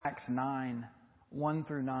Acts 9, 1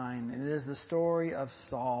 through 9. And it is the story of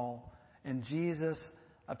Saul and Jesus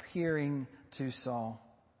appearing to Saul.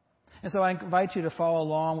 And so I invite you to follow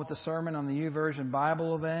along with the sermon on the YouVersion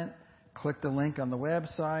Bible event. Click the link on the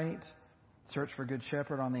website. Search for Good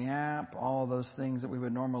Shepherd on the app. All of those things that we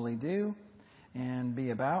would normally do and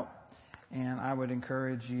be about. And I would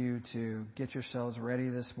encourage you to get yourselves ready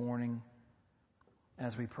this morning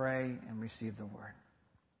as we pray and receive the Word.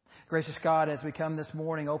 Gracious God, as we come this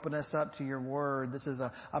morning, open us up to your Word. This is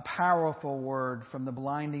a powerful Word from the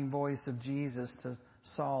blinding voice of Jesus to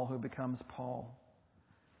Saul, who becomes Paul.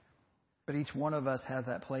 But each one of us has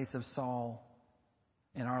that place of Saul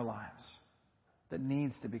in our lives that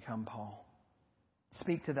needs to become Paul.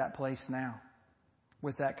 Speak to that place now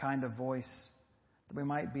with that kind of voice, that we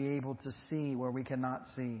might be able to see where we cannot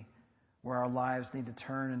see, where our lives need to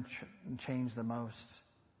turn and change the most.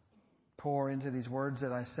 Pour into these words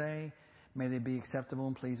that I say. May they be acceptable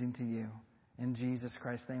and pleasing to you. In Jesus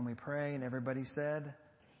Christ's name we pray. And everybody said,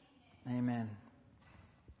 Amen.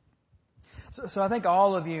 So I think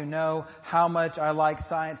all of you know how much I like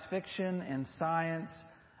science fiction and science,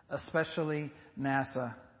 especially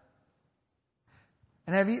NASA.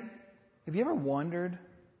 And have you ever wondered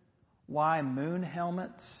why moon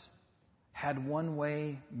helmets had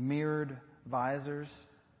one-way mirrored visors?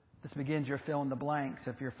 This begins your fill in the blanks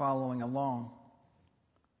if you're following along.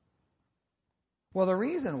 Well, the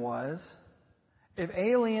reason was, if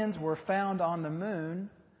aliens were found on the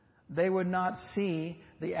moon, they would not see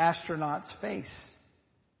the astronaut's face.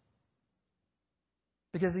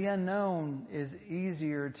 Because the unknown is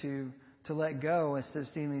easier to let go instead of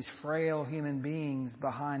seeing these frail human beings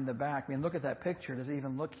behind the back. I mean, look at that picture. Does it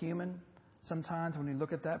even look human sometimes when you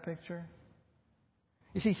look at that picture?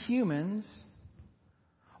 You see, humans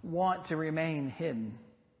want to remain hidden.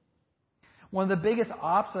 One of the biggest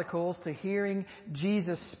obstacles to hearing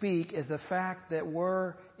Jesus speak is the fact that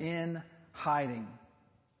we're in hiding.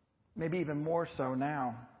 Maybe even more so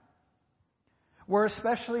now. We're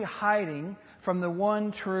especially hiding from the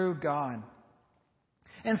one true God.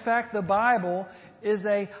 In fact, the Bible is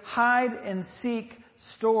a hide and seek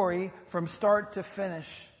story from start to finish.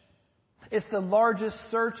 It's the largest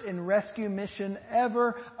search and rescue mission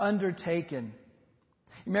ever undertaken.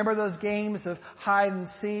 Remember those games of hide and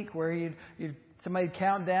seek where somebody'd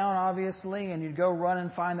count down, obviously, and you'd go run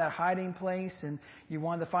and find that hiding place, and you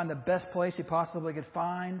wanted to find the best place you possibly could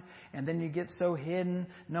find, and then you get so hidden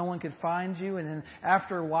no one could find you, and then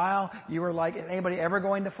after a while you were like, is anybody ever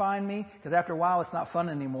going to find me? Because after a while it's not fun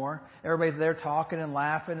anymore. Everybody's there talking and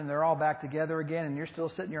laughing, and they're all back together again, and you're still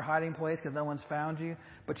sitting in your hiding place because no one's found you,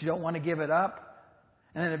 but you don't want to give it up.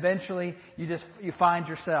 And then eventually you find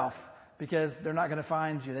yourself, because they're not going to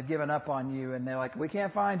find you. They've given up on you, and they're like, we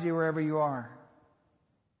can't find you wherever you are.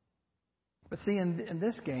 But see, in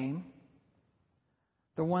this game,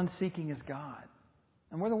 the one seeking is God.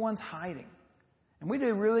 And we're the ones hiding. And we do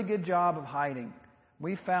a really good job of hiding.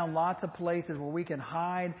 We found lots of places where we can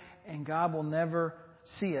hide, and God will never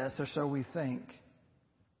see us, or so we think.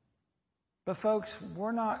 But folks,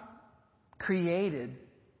 we're not created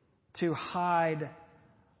to hide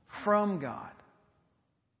from God.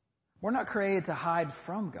 We're not created to hide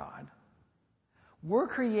from God. We're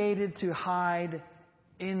created to hide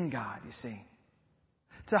in God, you see.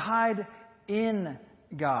 To hide in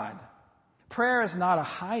God. Prayer is not a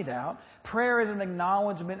hideout. Prayer is an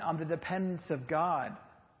acknowledgement on the dependence of God.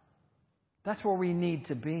 That's where we need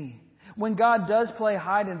to be. When God does play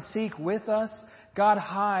hide and seek with us, God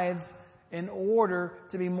hides in order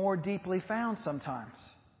to be more deeply found sometimes.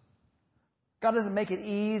 God doesn't make it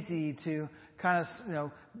easy to kind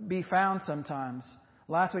of, be found sometimes.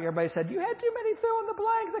 Last week everybody said, you had too many fill in the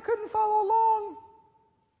blanks. I couldn't follow along.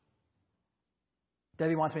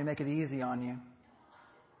 Debbie wants me to make it easy on you.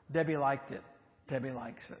 Debbie liked it. Debbie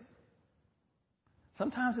likes it.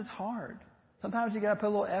 Sometimes it's hard. Sometimes you got to put a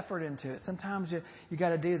little effort into it. Sometimes you got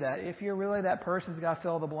to do that. If you're really that person who's got to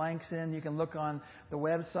fill the blanks in, you can look on the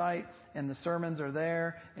website and the sermons are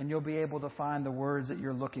there, and you'll be able to find the words that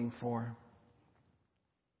you're looking for.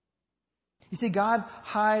 You see, God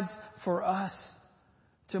hides for us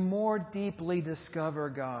to more deeply discover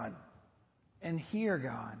God and hear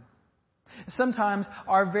God. Sometimes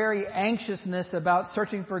our very anxiousness about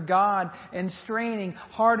searching for God and straining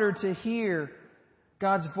harder to hear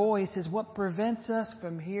God's voice is what prevents us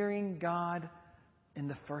from hearing God in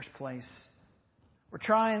the first place. We're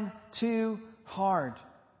trying too hard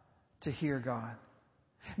to hear God.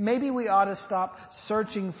 Maybe we ought to stop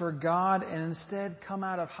searching for God and instead come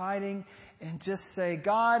out of hiding and just say,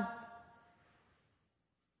 God,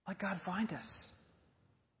 let God find us.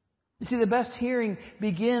 You see, the best hearing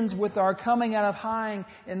begins with our coming out of hiding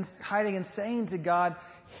and saying to God,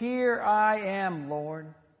 "Here I am,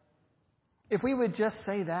 Lord." If we would just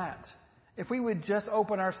say that, if we would just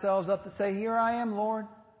open ourselves up to say, "Here I am, Lord.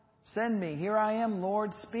 Send me. Here I am,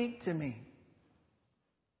 Lord. Speak to me."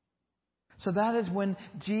 So that is when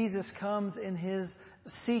Jesus comes in His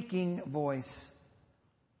seeking voice.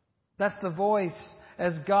 That's the voice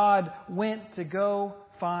as God went to go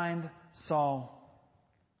find Saul.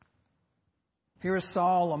 Here is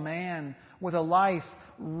Saul, a man with a life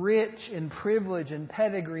rich in privilege and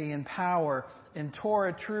pedigree and power and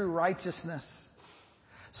Torah true righteousness.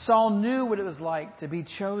 Saul knew what it was like to be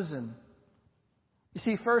chosen. You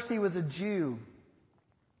see, first he was a Jew,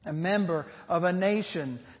 a member of a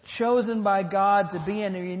nation, chosen by God to be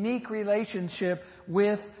in a unique relationship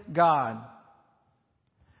with God.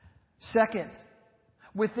 Second,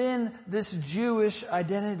 within this Jewish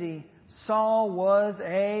identity, Saul was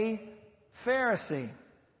a Pharisee.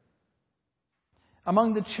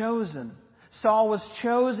 Among the chosen, Saul was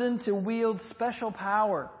chosen to wield special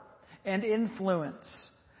power and influence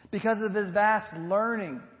because of his vast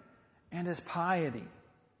learning and his piety.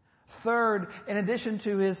 Third, in addition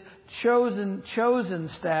to his chosen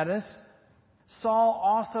status, Saul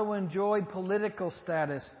also enjoyed political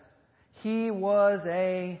status. He was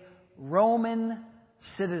a Roman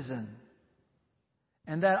citizen.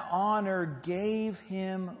 And that honor gave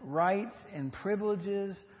him rights and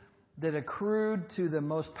privileges that accrued to the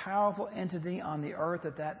most powerful entity on the earth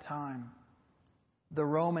at that time, the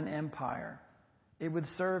Roman Empire. It would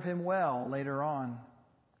serve him well later on.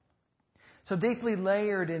 So deeply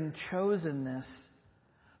layered in chosenness,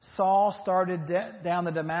 Saul started down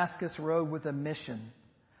the Damascus road with a mission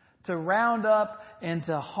to round up and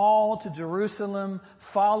to haul to Jerusalem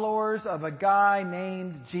followers of a guy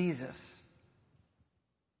named Jesus.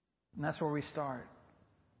 And that's where we start,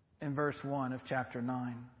 in verse 1 of chapter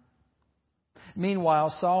 9.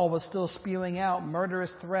 Meanwhile, Saul was still spewing out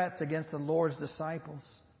murderous threats against the Lord's disciples.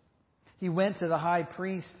 He went to the high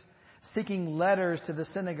priest, seeking letters to the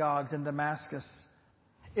synagogues in Damascus.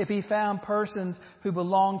 If he found persons who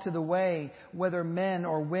belonged to the way, whether men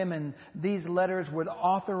or women, these letters would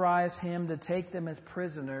authorize him to take them as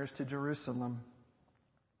prisoners to Jerusalem.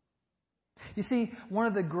 You see, one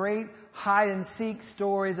of the great hide-and-seek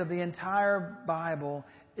stories of the entire Bible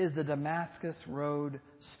is the Damascus Road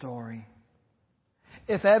story.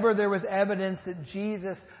 If ever there was evidence that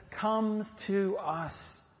Jesus comes to us,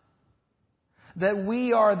 that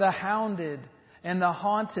we are the hounded and the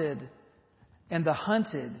haunted and the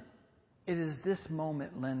hunted, it is this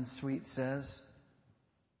moment, Lynn Sweet says.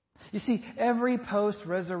 You see, every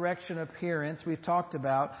post-resurrection appearance we've talked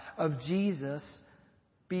about of Jesus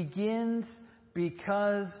begins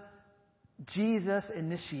because Jesus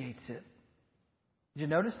initiates it. Did you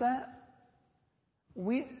notice that?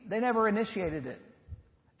 They never initiated it.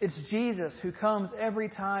 It's Jesus who comes every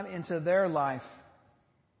time into their life.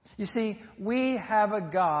 You see, we have a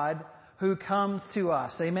God who comes to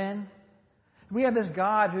us. Amen? We have this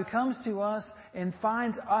God who comes to us and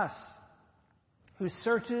finds us, who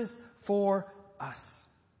searches for us.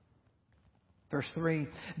 Verse 3,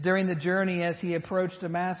 during the journey as he approached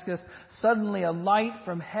Damascus, suddenly a light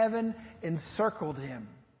from heaven encircled him.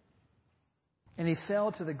 And he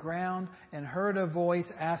fell to the ground and heard a voice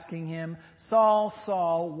asking him, "Saul,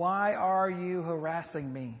 Saul, why are you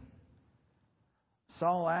harassing me?"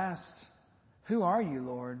 Saul asked, "Who are you,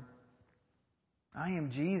 Lord?" "I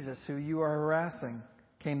am Jesus, who you are harassing,"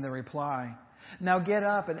 came the reply. "Now get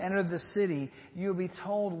up and enter the city. You will be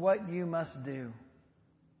told what you must do."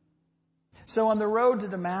 So on the road to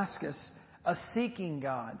Damascus, a seeking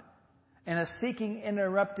God and a seeking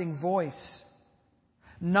interrupting voice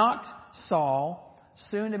knocked Saul,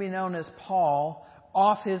 soon to be known as Paul,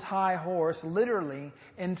 off his high horse, literally,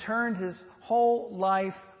 and turned his whole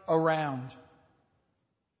life around.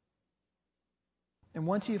 And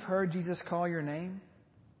once you've heard Jesus call your name,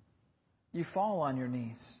 you fall on your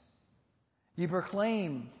knees. You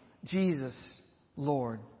proclaim Jesus,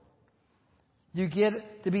 Lord. You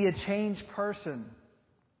get to be a changed person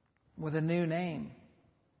with a new name.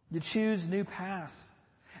 You choose new paths.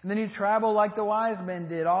 And then you travel like the wise men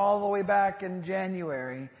did all the way back in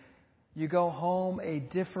January. You go home a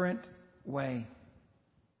different way.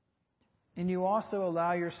 And you also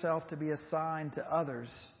allow yourself to be a sign to others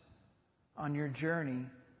on your journey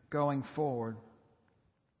going forward.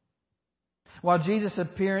 While Jesus'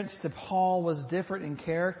 appearance to Paul was different in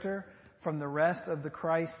character from the rest of the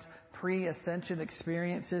Christ's pre-ascension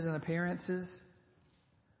experiences and appearances,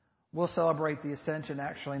 we'll celebrate the ascension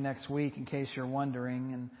actually next week, in case you're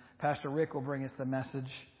wondering, and Pastor Rick will bring us the message.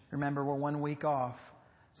 Remember, we're 1 week off.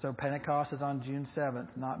 So Pentecost is on June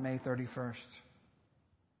 7th, not May 31st.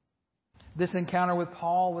 This encounter with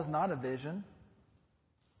Paul was not a vision.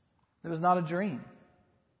 It was not a dream.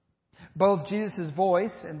 Both Jesus'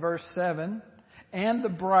 voice in verse 7 and the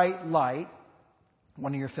bright light,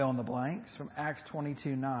 one of your fill in the blanks from Acts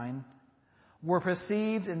 22:9, were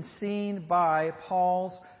perceived and seen by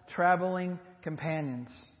Paul's traveling companions.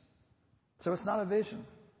 So it's not a vision.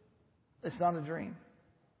 It's not a dream.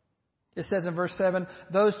 It says in verse 7,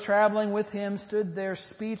 those traveling with him stood there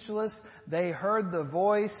speechless. They heard the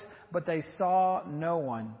voice, but they saw no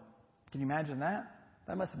one. Can you imagine that?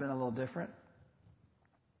 That must have been a little different.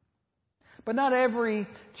 But not every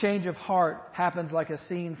change of heart happens like a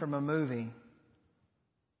scene from a movie.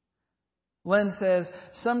 Len says,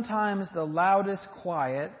 sometimes the loudest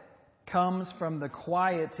quiet comes from the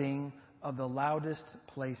quieting of the loudest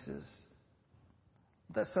places.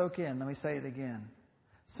 Let that soak in. Let me say it again.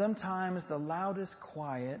 Sometimes the loudest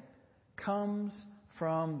quiet comes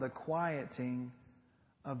from the quieting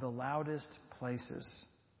of the loudest places.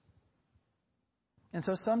 And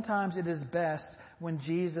so sometimes it is best when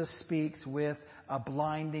Jesus speaks with a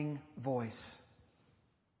blinding voice.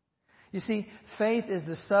 You see, faith is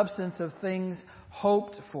the substance of things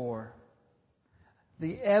hoped for,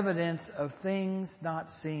 the evidence of things not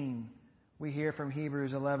seen. We hear from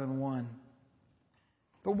Hebrews 11:1.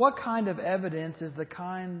 But what kind of evidence is the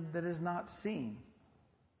kind that is not seen?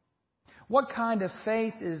 What kind of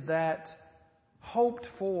faith is that hoped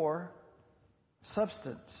for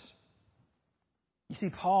substance? You see,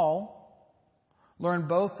 Paul learned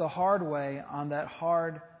both the hard way on that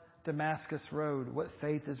hard Damascus road, what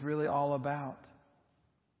faith is really all about.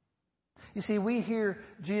 You see, we hear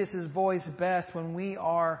Jesus' voice best when we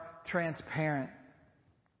are transparent.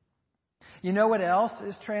 You know what else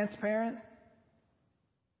is transparent?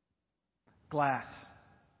 Glass.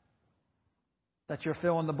 That's your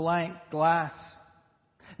fill in the blank, glass.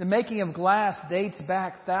 The making of glass dates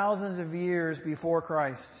back thousands of years before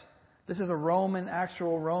Christ. This is a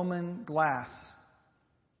actual Roman glass.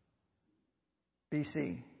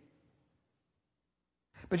 BC.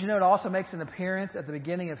 But you know, it also makes an appearance at the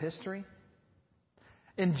beginning of history.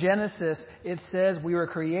 In Genesis, it says we were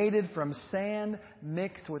created from sand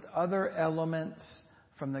mixed with other elements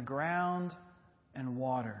from the ground and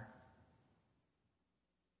water.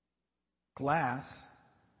 Glass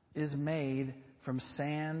is made from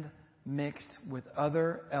sand mixed with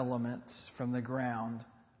other elements from the ground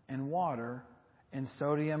and water and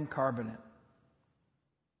sodium carbonate.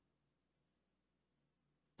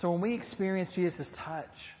 So when we experience Jesus' touch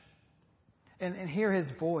and hear His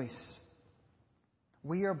voice,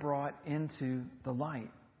 we are brought into the light.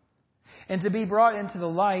 And to be brought into the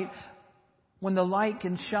light, when the light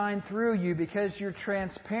can shine through you because you're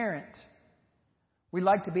transparent, we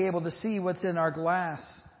like to be able to see what's in our glass.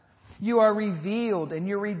 You are revealed and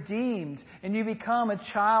you're redeemed and you become a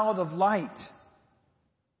child of light.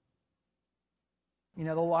 You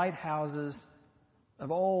know, the lighthouses of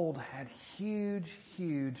old had huge,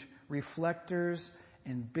 huge reflectors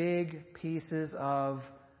and big pieces of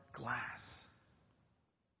glass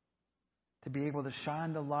to be able to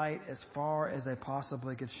shine the light as far as they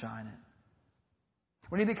possibly could shine it.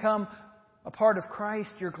 When you become a part of Christ,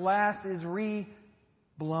 your glass is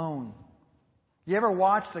blown. You ever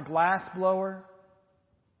watched a glass blower?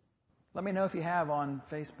 Let me know if you have on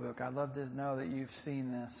Facebook. I'd love to know that you've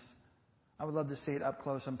seen this. I would love to see it up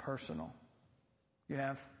close and personal. You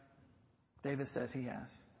have? David says he has.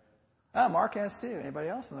 Oh, Mark has too. Anybody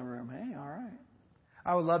else in the room? Hey, all right.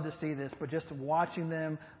 I would love to see this, but just watching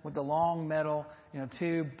them with the long metal,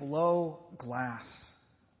 tube blow glass.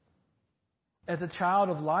 As a child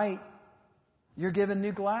of light, you're given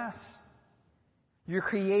new glass. You're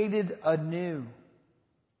created anew.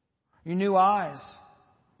 Your new eyes,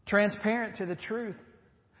 transparent to the truth,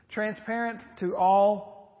 transparent to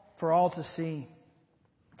all, for all to see.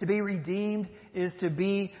 To be redeemed is to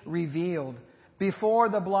be revealed. Before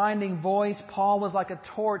the blinding voice, Paul was like a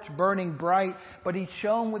torch burning bright, but he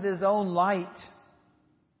shone with his own light.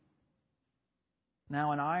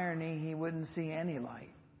 Now, in irony, he wouldn't see any light.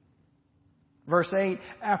 Verse 8,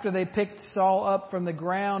 after they picked Saul up from the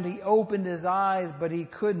ground, he opened his eyes, but he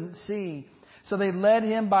couldn't see. So they led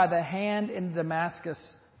him by the hand into Damascus.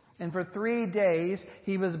 And for 3 days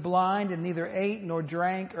he was blind and neither ate nor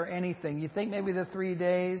drank or anything. You think maybe the 3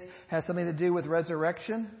 days has something to do with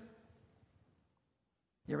resurrection?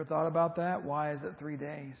 You ever thought about that? Why is it 3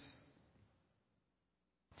 days?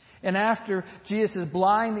 And after Jesus'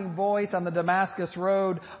 blinding voice on the Damascus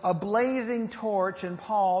road, a blazing torch in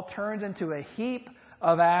Paul turned into a heap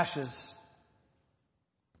of ashes.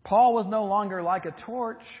 Paul was no longer like a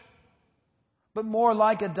torch. but more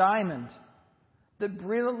like a diamond that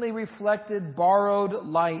brilliantly reflected borrowed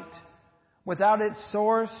light. Without its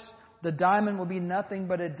source, the diamond will be nothing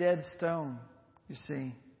but a dead stone, you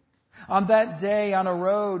see. On that day on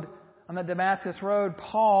the Damascus road,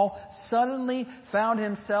 Paul suddenly found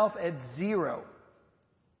himself at zero.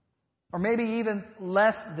 Or maybe even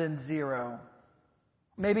less than zero.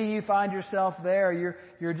 Maybe you find yourself there.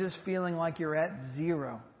 You're just feeling like you're at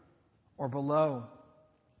zero or below.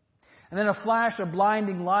 And then a flash of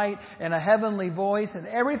blinding light and a heavenly voice, and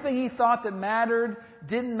everything he thought that mattered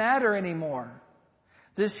didn't matter anymore.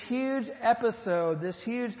 This huge episode, this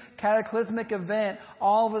huge cataclysmic event,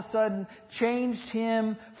 all of a sudden changed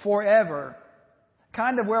him forever.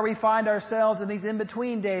 Kind of where we find ourselves in these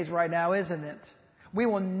in-between days right now, isn't it? We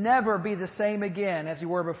will never be the same again as we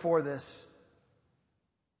were before this.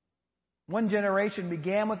 One generation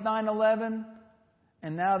began with 9/11,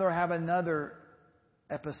 and now they'll have another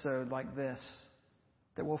episode like this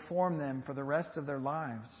that will form them for the rest of their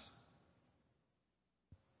lives.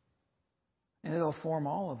 And it'll form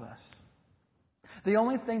all of us. The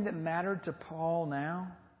only thing that mattered to Paul now,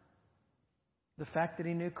 the fact that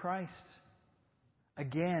he knew Christ.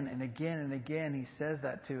 Again and again and again, he says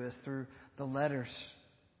that to us through the letters.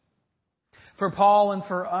 For Paul and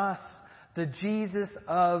for us, the Jesus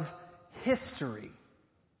of history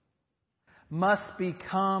must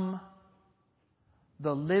become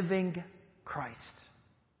the living Christ.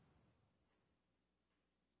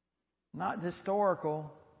 Not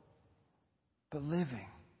historical, but living.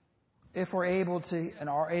 If we're able to and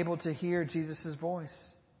are able to hear Jesus' voice.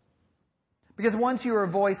 Because once you are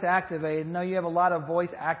voice activated, you have a lot of voice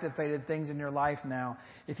activated things in your life now.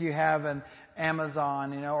 If you have an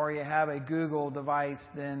Amazon, or you have a Google device,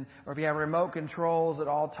 or if you have remote controls that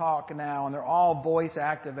all talk now, and they're all voice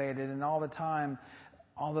activated, and all the time,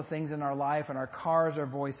 all the things in our life, and our cars are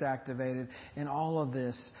voice activated, and all of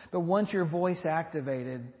this. But once you're voice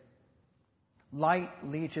activated, light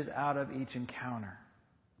leaches out of each encounter.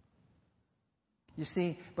 You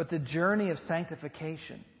see, but the journey of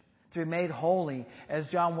sanctification, to be made holy, as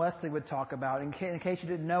John Wesley would talk about. In case you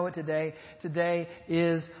didn't know it today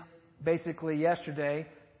is basically yesterday.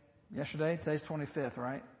 Yesterday? Today's 25th,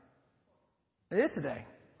 right? It is today.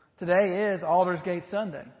 Today is Aldersgate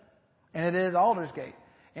Sunday. And it is Aldersgate.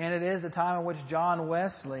 And it is the time in which John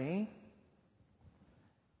Wesley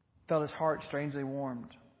felt his heart strangely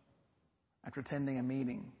warmed after attending a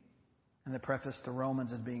meeting, and the preface to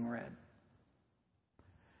Romans is being read.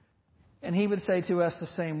 And he would say to us the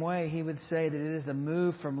same way. He would say that it is the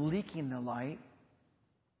move from leaking the light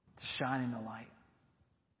to shining the light.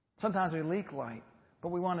 Sometimes we leak light, but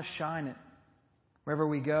we want to shine it wherever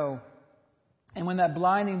we go. And when that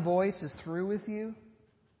blinding voice is through with you,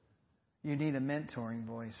 you need a mentoring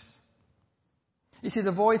voice. You see,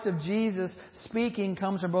 the voice of Jesus speaking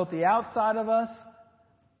comes from both the outside of us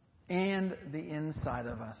and the inside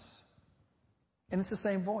of us. And it's the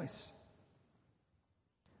same voice.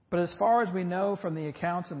 But as far as we know from the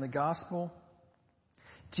accounts in the gospel,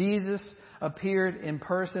 Jesus appeared in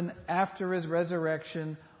person after his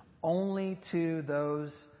resurrection only to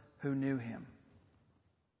those who knew him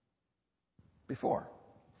before.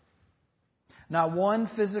 Not one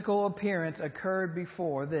physical appearance occurred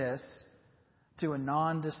before this to a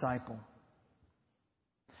non-disciple.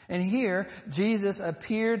 And here, Jesus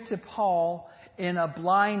appeared to Paul in a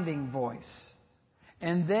blinding voice,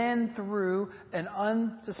 and then through an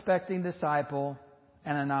unsuspecting disciple,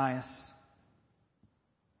 Ananias.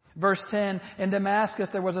 Verse 10, in Damascus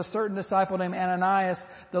there was a certain disciple named Ananias.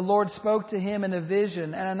 The Lord spoke to him in a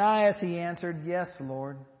vision. Ananias, he answered, "Yes,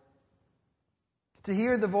 Lord." To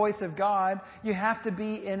hear the voice of God, you have to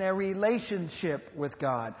be in a relationship with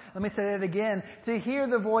God. Let me say that again. To hear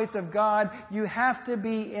the voice of God, you have to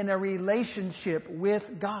be in a relationship with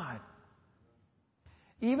God.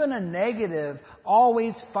 Even a negative,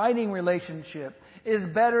 always fighting relationship is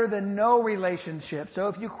better than no relationship. So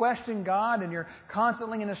if you question God and you're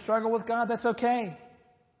constantly in a struggle with God, that's okay.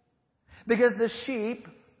 Because the sheep,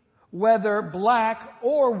 whether black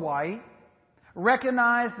or white,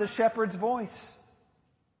 recognize the shepherd's voice.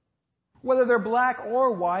 Whether they're black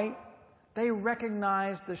or white, they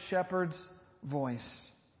recognize the shepherd's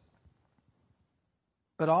voice.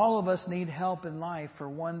 But all of us need help in life for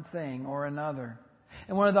one thing or another.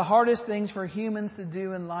 And one of the hardest things for humans to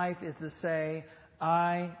do in life is to say,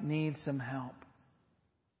 I need some help.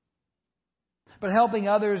 But helping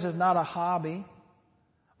others is not a hobby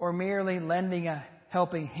or merely lending a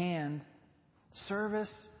helping hand.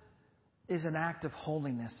 Service is an act of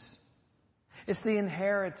holiness. It's the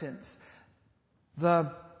inheritance,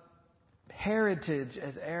 the heritage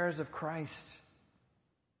as heirs of Christ.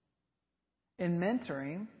 in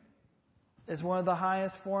mentoring is one of the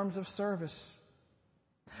highest forms of service.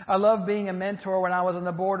 I loved being a mentor when I was on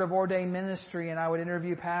the board of ordained ministry, and I would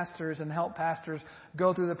interview pastors and help pastors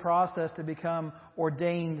go through the process to become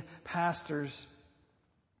ordained pastors.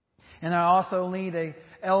 And I also lead a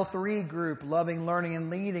L3 group, Loving, Learning, and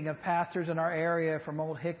Leading, of pastors in our area from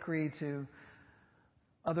Old Hickory to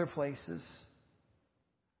other places.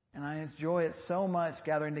 And I enjoy it so much,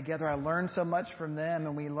 gathering together. I learn so much from them,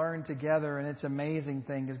 and we learn together, and it's an amazing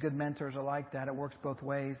thing, because good mentors are like that. It works both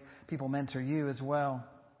ways. People mentor you as well.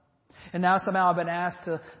 And now somehow I've been asked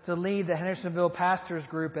to lead the Hendersonville Pastors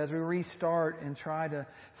Group as we restart and try to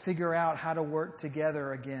figure out how to work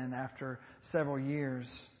together again after several years.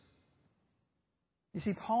 You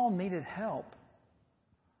see, Paul needed help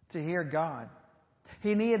to hear God.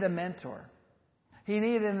 He needed a mentor. He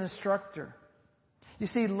needed an instructor. You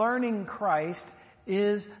see, learning Christ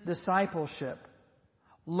is discipleship.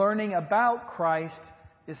 Learning about Christ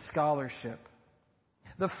is scholarship.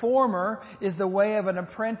 The former is the way of an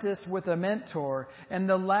apprentice with a mentor, and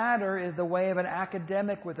the latter is the way of an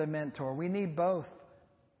academic with a mentor. We need both.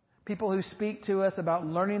 People who speak to us about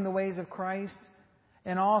learning the ways of Christ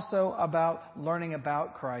and also about learning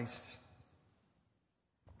about Christ.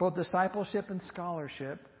 Both discipleship and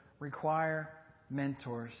scholarship require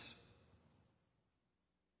mentors.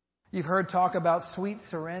 You've heard talk about sweet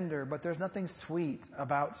surrender, but there's nothing sweet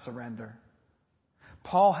about surrender.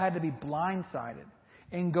 Paul had to be blindsided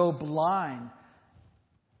and go blind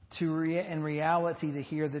in reality to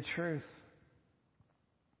hear the truth.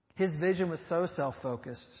 His vision was so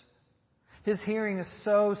self-focused. His hearing is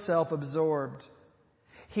so self-absorbed.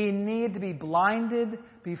 He needed to be blinded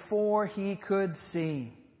before he could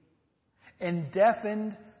see, and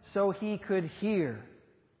deafened so he could hear.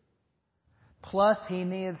 Plus, he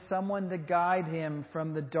needed someone to guide him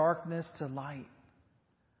from the darkness to light,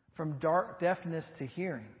 from deafness to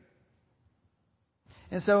hearing.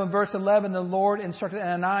 And so in verse 11, the Lord instructed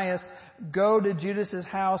Ananias, "Go to Judas's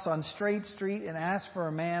house on Straight Street and ask for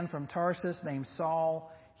a man from Tarsus named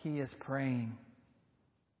Saul. He is praying."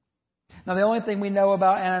 Now, the only thing we know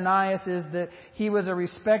about Ananias is that he was a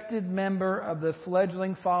respected member of the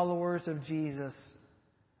fledgling followers of Jesus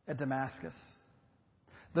at Damascus,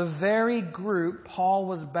 the very group Paul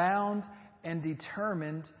was bound and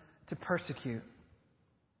determined to persecute.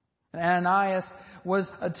 And Ananias was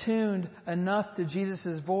attuned enough to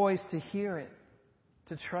Jesus' voice to hear it,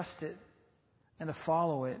 to trust it, and to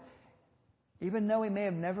follow it, even though he may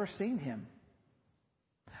have never seen him.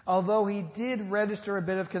 Although he did register a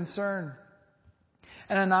bit of concern.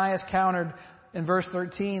 Ananias countered in verse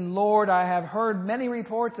 13, "Lord, I have heard many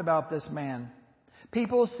reports about this man.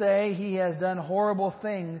 People say he has done horrible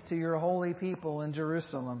things to your holy people in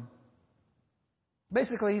Jerusalem."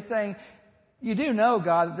 Basically, he's saying, you do know,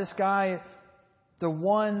 God, that this guy, the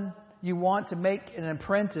one you want to make an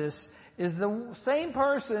apprentice, is the same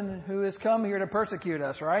person who has come here to persecute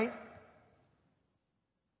us, right?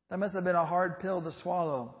 That must have been a hard pill to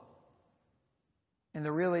swallow, and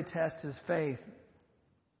to really test his faith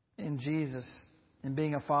in Jesus and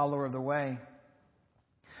being a follower of the way.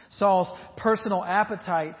 Saul's personal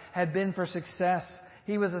appetite had been for success.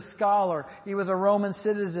 He was a scholar. He was a Roman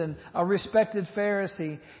citizen, a respected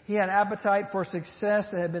Pharisee. He had appetite for success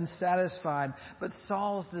that had been satisfied. But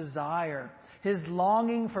Saul's desire, his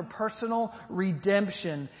longing for personal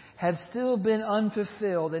redemption, had still been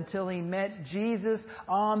unfulfilled until he met Jesus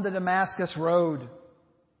on the Damascus road.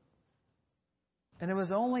 And it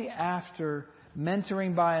was only after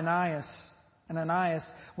mentoring by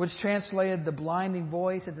Ananias, which translated the blinding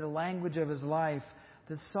voice into the language of his life,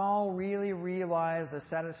 that Saul really realized the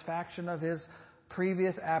satisfaction of his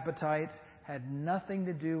previous appetites had nothing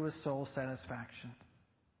to do with soul satisfaction.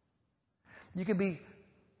 You can be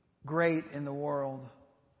great in the world.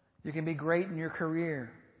 You can be great in your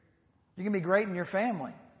career. You can be great in your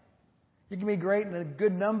family. You can be great in a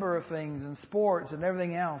good number of things, in sports and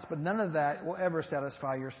everything else, but none of that will ever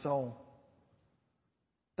satisfy your soul.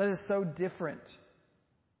 That is so different.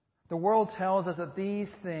 The world tells us that these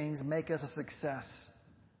things make us a success.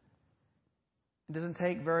 It doesn't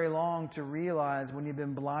take very long to realize when you've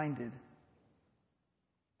been blinded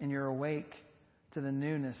and you're awake to the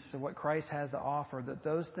newness of what Christ has to offer, that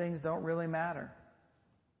those things don't really matter.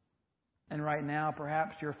 And right now,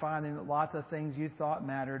 perhaps you're finding that lots of things you thought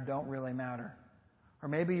mattered don't really matter. Or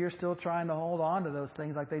maybe you're still trying to hold on to those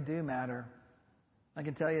things like they do matter. I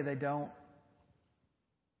can tell you they don't.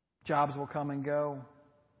 Jobs will come and go.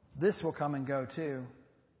 This will come and go too.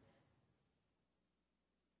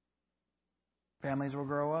 Families will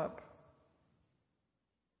grow up.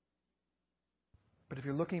 But if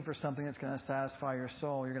you're looking for something that's going to satisfy your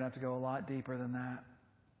soul, you're going to have to go a lot deeper than that.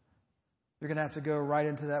 You're going to have to go right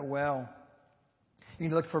into that well. You need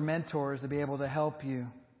to look for mentors to be able to help you.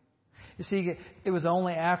 You see, it was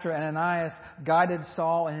only after Ananias guided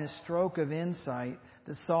Saul in his stroke of insight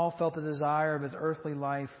that Saul felt the desire of his earthly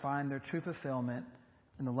life find their true fulfillment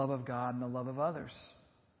in the love of God and the love of others.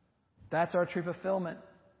 That's our true fulfillment.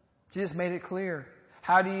 Jesus made it clear.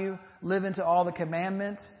 How do you live into all the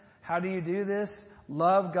commandments? How do you do this?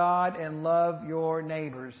 Love God and love your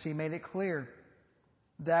neighbors. He made it clear.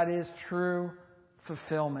 That is true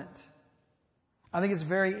fulfillment. I think it's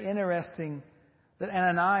very interesting that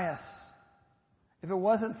Ananias, if it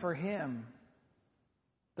wasn't for him,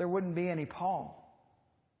 there wouldn't be any Paul.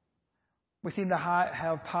 We seem to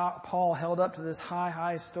have Paul held up to this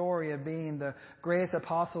high story of being the greatest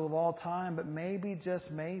apostle of all time, but maybe, just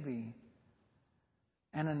maybe,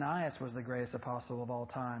 Ananias was the greatest apostle of all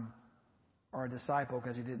time, or a disciple,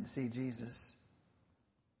 because he didn't see Jesus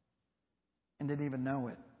and didn't even know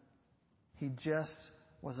it. He just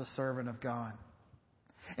was a servant of God.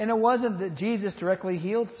 And it wasn't that Jesus directly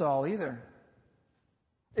healed Saul either.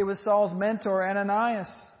 It was Saul's mentor,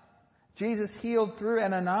 Ananias. Jesus healed through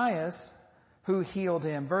Ananias, who healed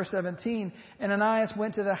him. Verse 17, Ananias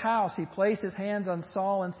went to the house. He placed his hands on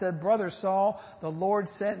Saul and said, "Brother Saul, the Lord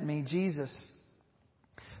sent me, Jesus,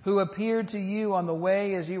 who appeared to you on the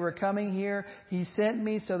way as you were coming here. He sent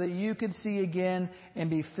me so that you could see again and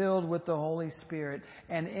be filled with the Holy Spirit."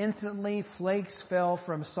 And instantly flakes fell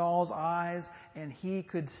from Saul's eyes and he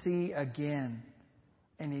could see again.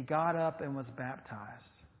 And he got up and was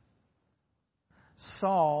baptized.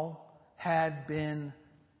 Saul had been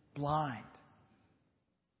blind.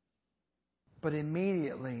 But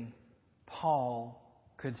immediately Paul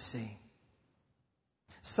could see.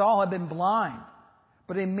 Saul had been blind.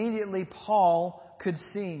 But immediately Paul could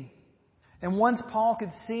see. And once Paul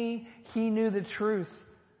could see, he knew the truth.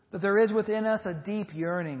 That there is within us a deep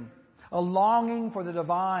yearning. A longing for the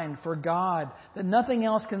divine, for God. That nothing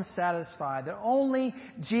else can satisfy. That only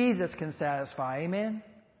Jesus can satisfy. Amen?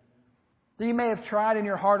 That you may have tried in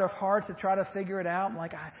your heart of hearts to try to figure it out.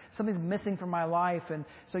 Like, something's missing from my life. And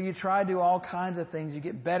so you try to do all kinds of things. You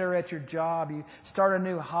get better at your job. You start a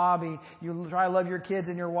new hobby. You try to love your kids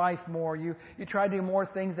and your wife more. You try to do more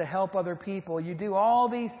things to help other people. You do all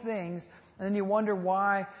these things. And then you wonder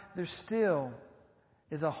why there still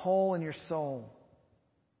is a hole in your soul.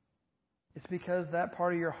 It's because that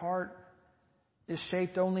part of your heart is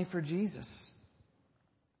shaped only for Jesus.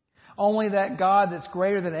 Only that God that's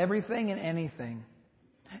greater than everything and anything.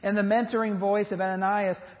 And the mentoring voice of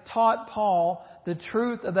Ananias taught Paul the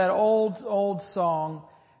truth of that old song,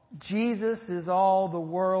 "Jesus is all the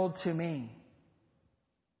world to me."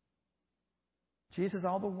 Jesus is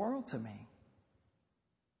all the world to me.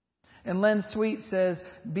 And Len Sweet says,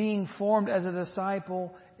 being formed as a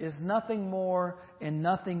disciple is nothing more and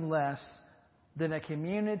nothing less than a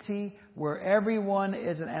community where everyone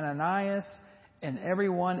is an Ananias and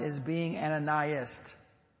everyone is being Ananiased.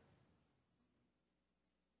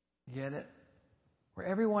 Get it? Where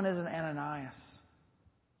everyone is an Ananias.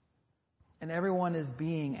 And everyone is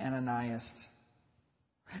being Ananiased.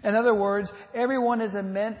 In other words, everyone is a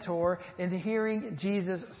mentor in hearing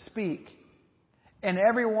Jesus speak. And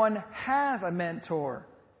everyone has a mentor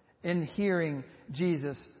in hearing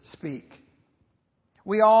Jesus speak.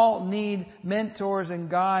 We all need mentors and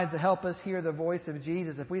guides to help us hear the voice of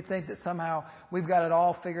Jesus. If we think that somehow we've got it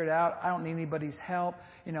all figured out, I don't need anybody's help,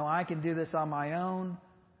 I can do this on my own.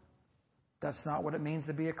 That's not what it means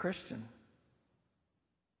to be a Christian.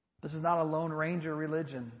 This is not a Lone Ranger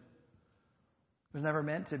religion. It was never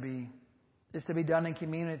meant to be. It's to be done in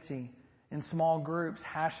community, in small groups,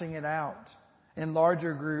 hashing it out, in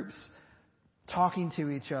larger groups, talking to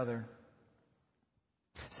each other.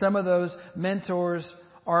 Some of those mentors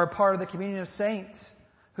are a part of the communion of saints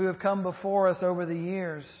who have come before us over the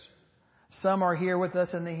years. Some are here with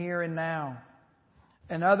us in the here and now.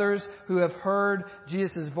 And others who have heard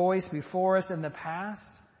Jesus' voice before us in the past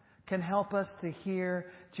can help us to hear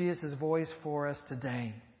Jesus' voice for us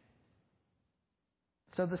today.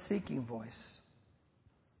 So the seeking voice,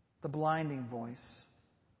 the blinding voice,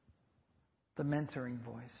 the mentoring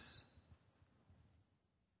voice.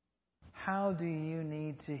 How do you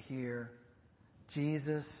need to hear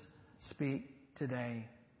Jesus speak today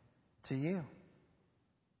to you?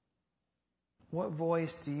 What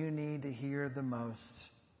voice do you need to hear the most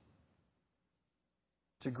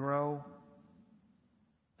to grow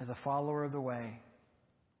as a follower of the way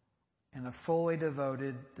and a fully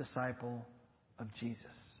devoted disciple of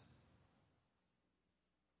Jesus?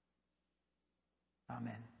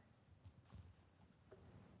 Amen.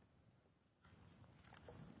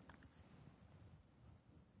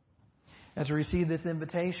 As we receive this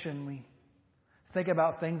invitation, we think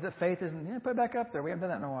about things that faith isn't. Put it back up there. We haven't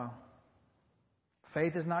done that in a while.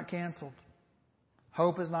 Faith is not canceled.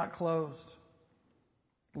 Hope is not closed.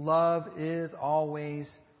 Love is always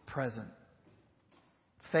present.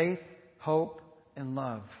 Faith, hope, and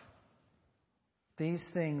love. These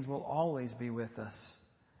things will always be with us.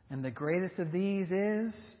 And the greatest of these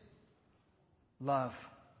is love.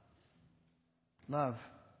 Love.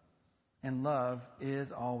 And love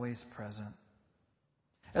is always present.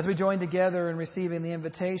 As we join together in receiving the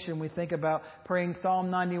invitation, we think about praying Psalm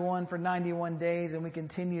 91 for 91 days, and we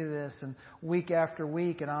continue this and week after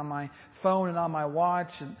week. And on my phone and on my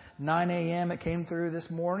watch, at 9 a.m. it came through this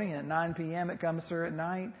morning, and at 9 p.m. it comes through at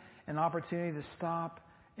night. An opportunity to stop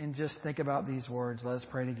and just think about these words. Let us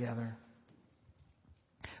pray together.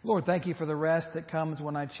 Lord, thank you for the rest that comes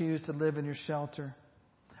when I choose to live in your shelter.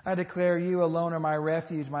 I declare you alone are my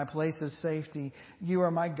refuge, my place of safety. You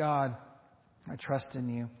are my God. I trust in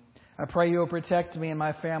you. I pray you will protect me and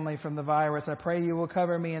my family from the virus. I pray you will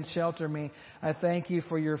cover me and shelter me. I thank you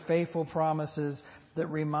for your faithful promises that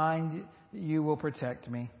remind you will protect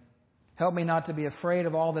me. Help me not to be afraid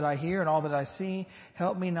of all that I hear and all that I see.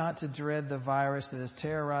 Help me not to dread the virus that is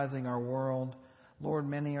terrorizing our world. Lord,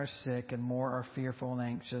 many are sick and more are fearful and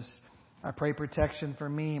anxious. I pray protection for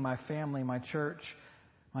me, my family, my church,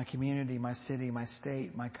 my community, my city, my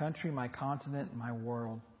state, my country, my continent, and my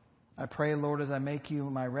world. I pray, Lord, as I make you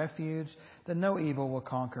my refuge, that no evil will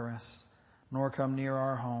conquer us, nor come near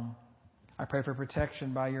our home. I pray for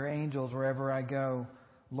protection by your angels wherever I go.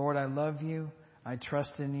 Lord, I love you. I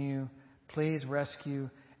trust in you. Please rescue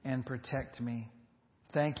and protect me.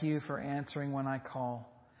 Thank you for answering when I call.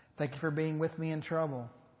 Thank you for being with me in trouble.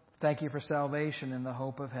 Thank you for salvation and the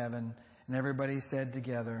hope of heaven. And everybody said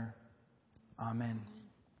together, Amen.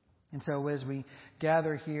 And so as we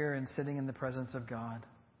gather here and sitting in the presence of God,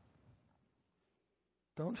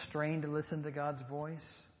 don't strain to listen to God's voice.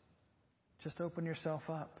 Just open yourself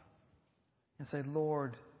up and say,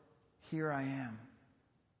 Lord, here I am.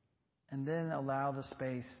 And then allow the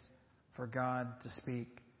space for God to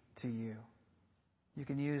speak to you. You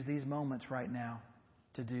can use these moments right now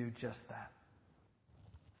to do just that.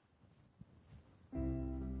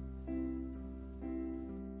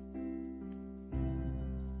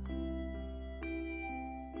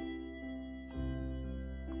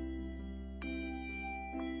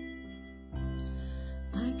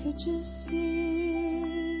 I could just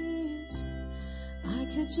sit, I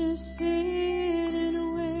could just sit and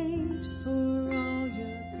wait for all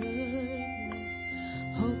your goodness,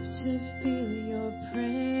 hope to feel your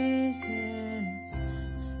presence,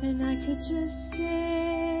 and I could just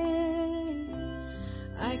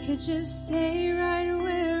stay right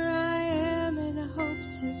where I am and hope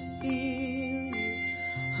to feel you,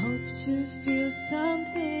 hope to feel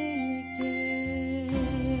something again.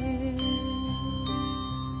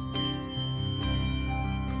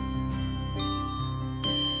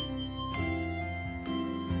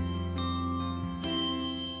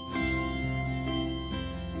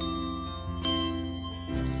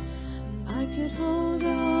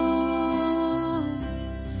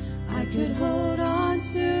 Could hold on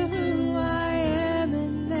to who I am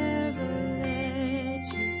and never let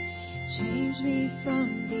you change me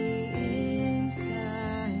from the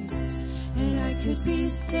inside. And I could be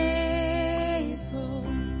safe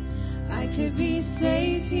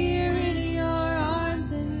here in your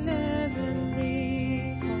arms and never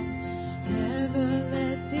leave home, never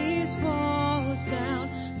let these walls down.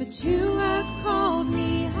 But you have called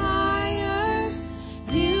me higher,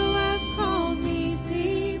 you have called me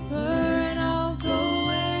deeper.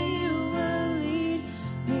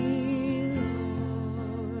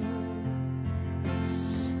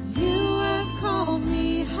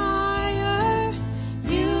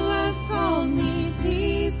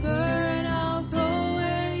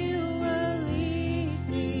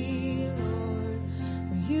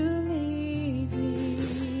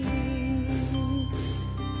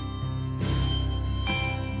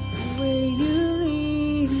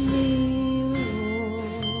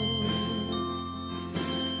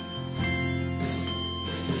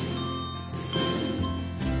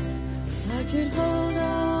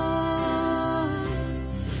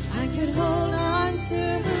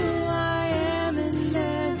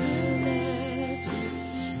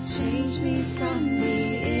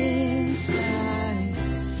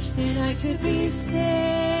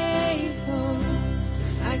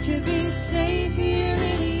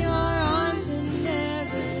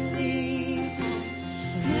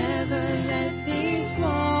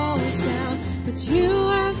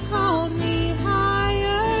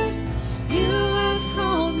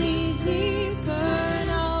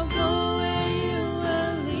 Go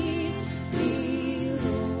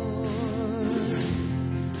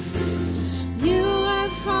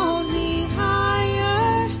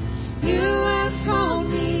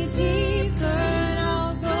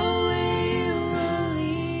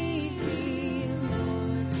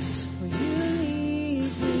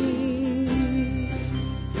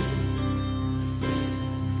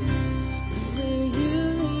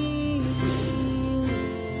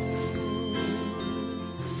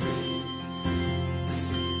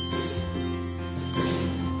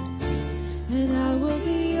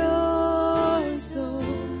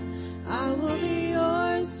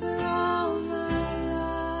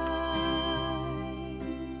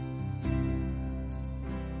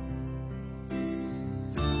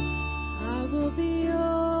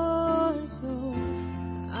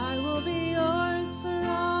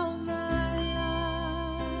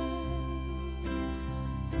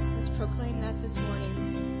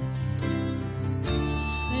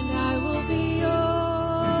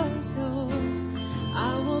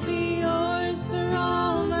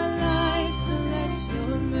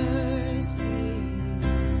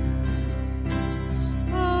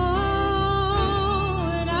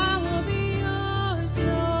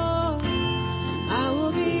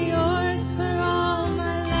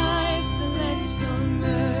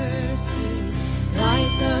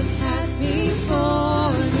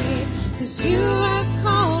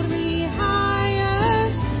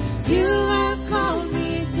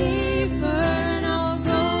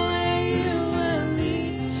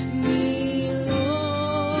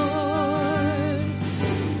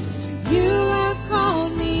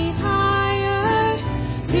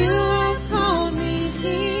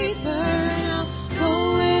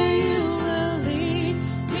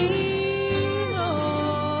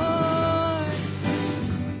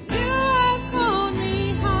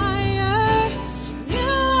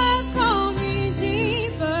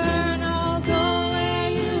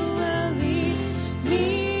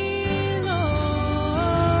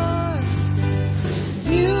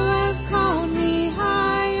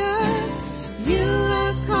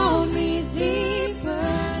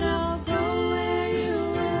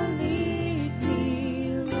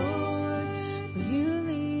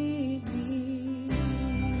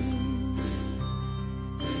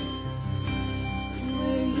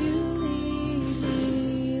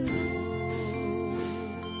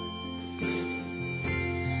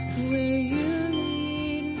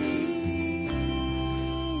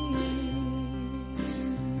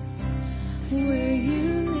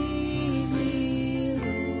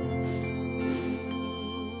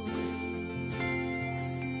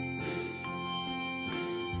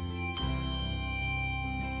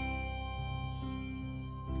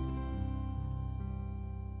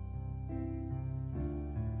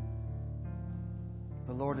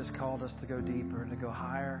Lord has called us to go deeper and to go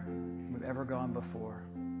higher than we've ever gone before.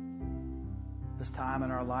 This time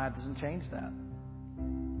in our life doesn't change that.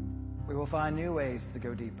 We will find new ways to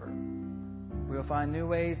go deeper. We will find new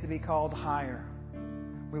ways to be called higher.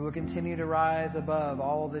 We will continue to rise above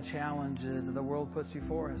all the challenges that the world puts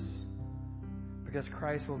before us, because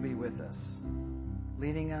Christ will be with us,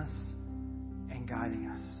 leading us and guiding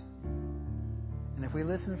us. And if we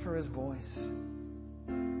listen for His voice,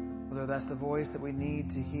 whether that's the voice that we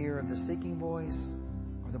need to hear of the seeking voice,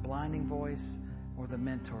 or the blinding voice, or the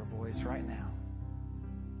mentor voice right now,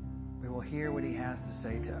 we will hear what He has to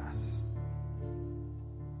say to us.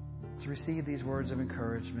 Let's receive these words of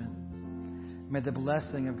encouragement. May the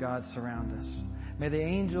blessing of God surround us. May the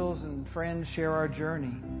angels and friends share our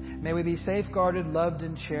journey. May we be safeguarded, loved,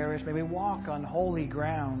 and cherished. May we walk on holy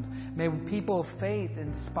ground. May people of faith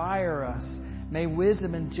inspire us. May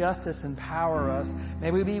wisdom and justice empower us. May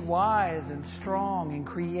we be wise and strong and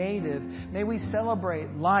creative. May we celebrate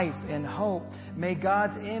life and hope. May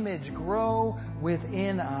God's image grow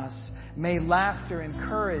within us. May laughter and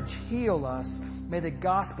courage heal us. May the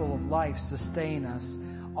gospel of life sustain us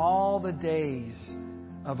all the days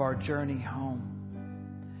of our journey home.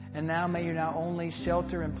 And now may you not only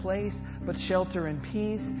shelter in place, but shelter in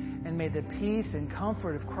peace. And may the peace and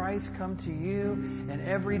comfort of Christ come to you and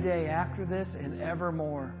every day after this and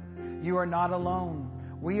evermore. You are not alone.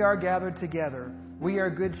 We are gathered together. We are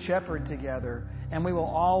good shepherd together. And we will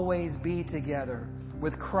always be together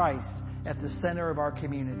with Christ at the center of our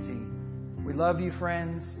community. We love you,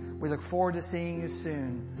 friends. We look forward to seeing you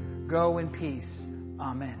soon. Go in peace.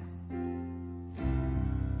 Amen.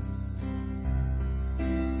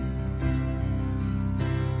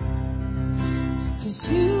 'Cause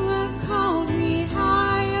you